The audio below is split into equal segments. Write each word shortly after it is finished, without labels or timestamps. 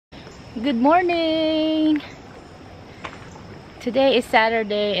Good morning! Today is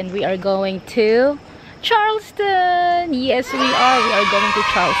Saturday and we are going to Charleston! Yes, we are. We are going to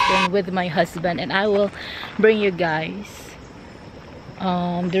Charleston with my husband, and I will bring you guys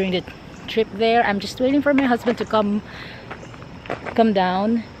during the trip there. I'm just waiting for my husband to come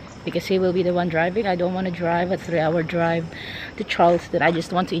down because he will be the one driving. I don't want to drive a 3-hour drive to Charleston. I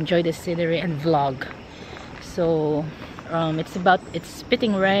just want to enjoy the scenery and vlog. So it's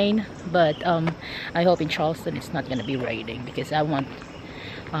spitting rain, but I hope in Charleston it's not gonna be raining because I want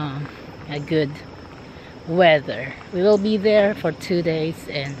a good weather. We will be there for 2 days,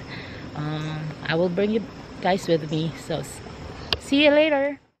 and I will bring you guys with me. So see you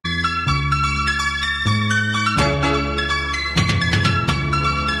later.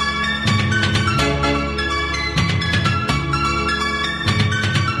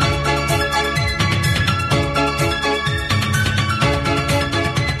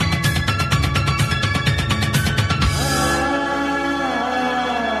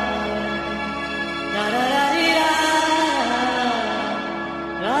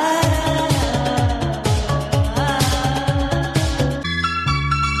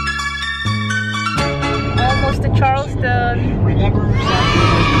 Almost to Charleston.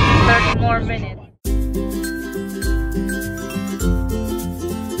 30 more minutes.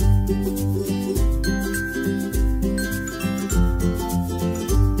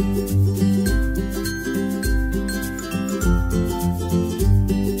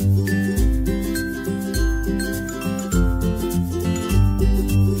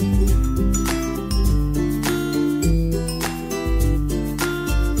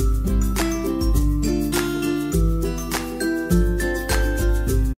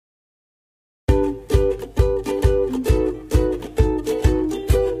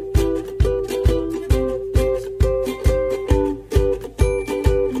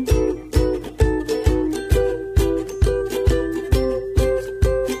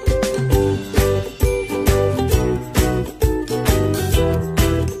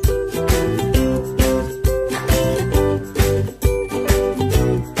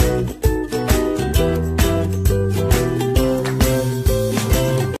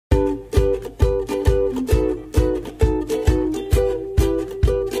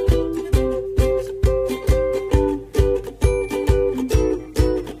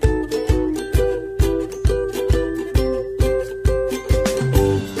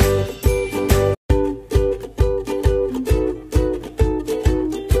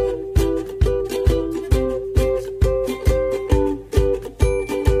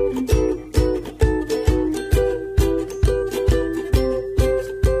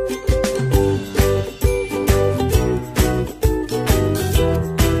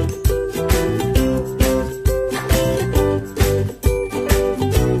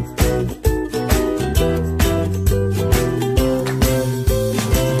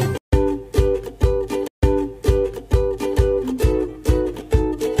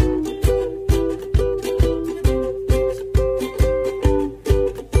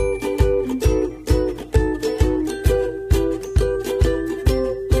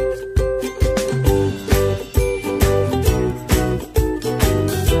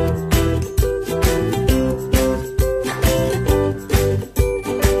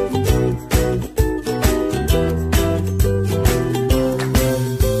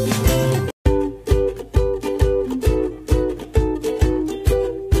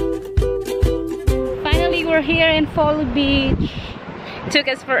 We're here in Fall Beach. It took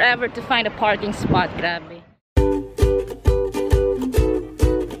us forever to find a parking spot, grabe.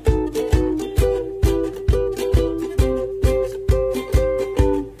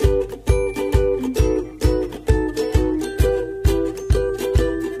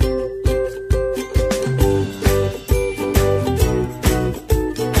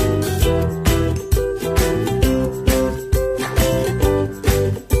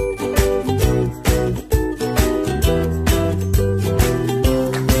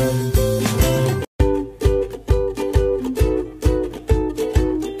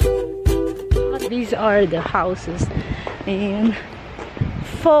 These are the houses in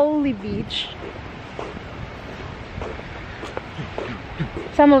Folly Beach.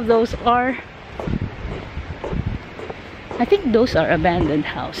 Some of those are, I think those are abandoned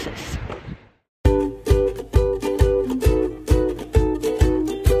houses.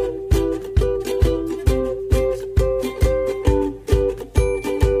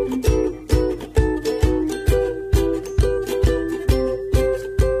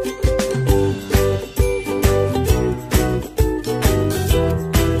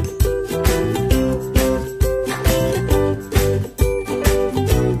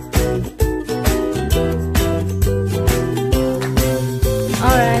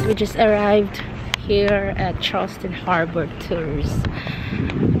 We just arrived here at Charleston Harbor Tours,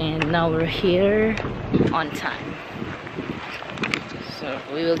 and now we're here on time. So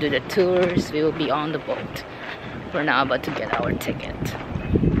we will do the tours, we will be on the boat. We're now about to get our ticket.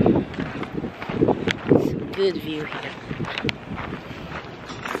 It's a good view here.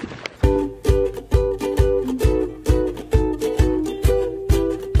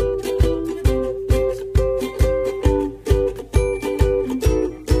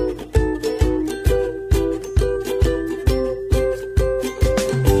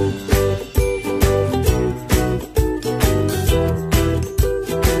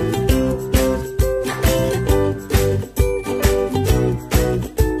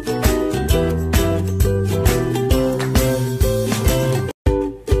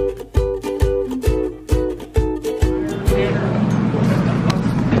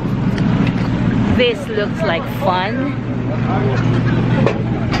 This looks like fun.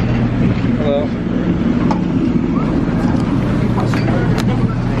 Hello.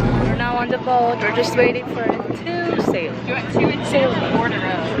 We're now on the boat. We're just waiting for it to sail. We're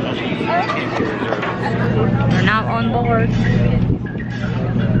now on board.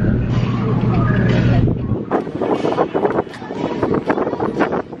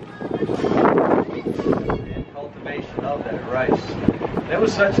 Cultivation of that rice. That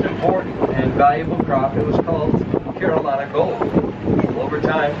was such an important and valuable crop. It was called Carolina Gold. Well, over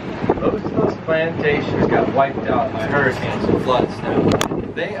time, those plantations got wiped out by hurricanes and floods. Now,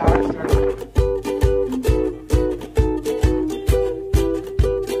 they are starting.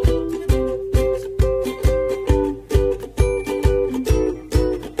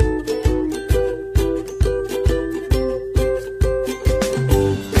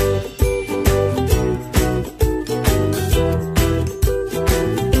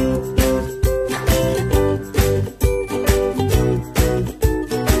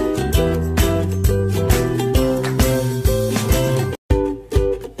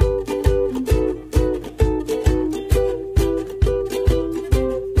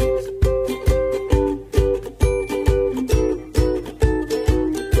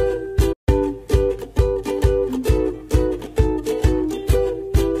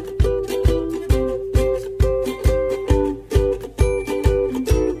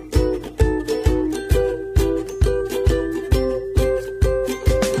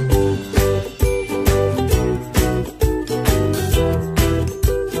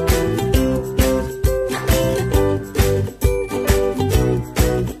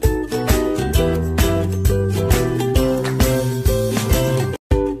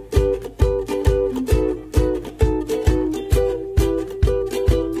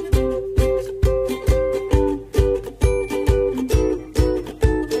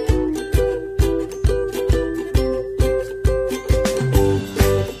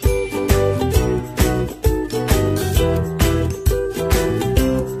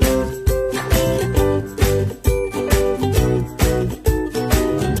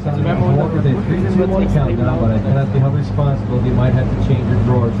 Countdown, but I cannot be held responsible. You might have to change your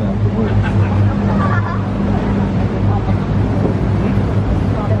drawers afterwards.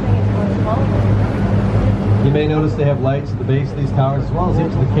 You may notice they have lights at the base of these towers as well as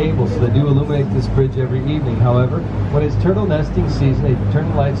into the cables, so they do illuminate this bridge every evening. However, when it's turtle nesting season, they turn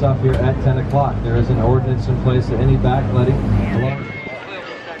the lights off here at 10 o'clock. There is an ordinance in place that any backlighting along.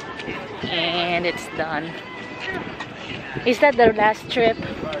 And it's done. Is that the last trip?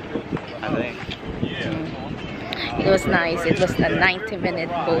 I think. It was nice. It was a 90-minute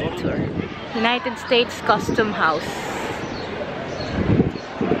boat tour. United States Custom House.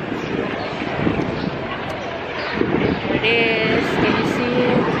 There it is. Can you see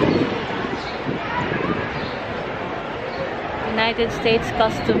it? United States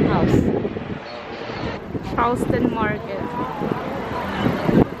Custom House. Charleston Market.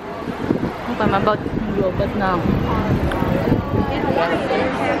 Okay, I'm about to go, but now.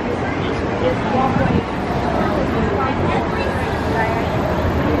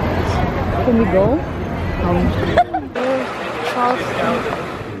 Can we go? Charleston.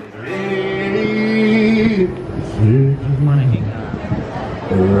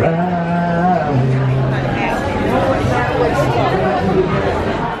 Right.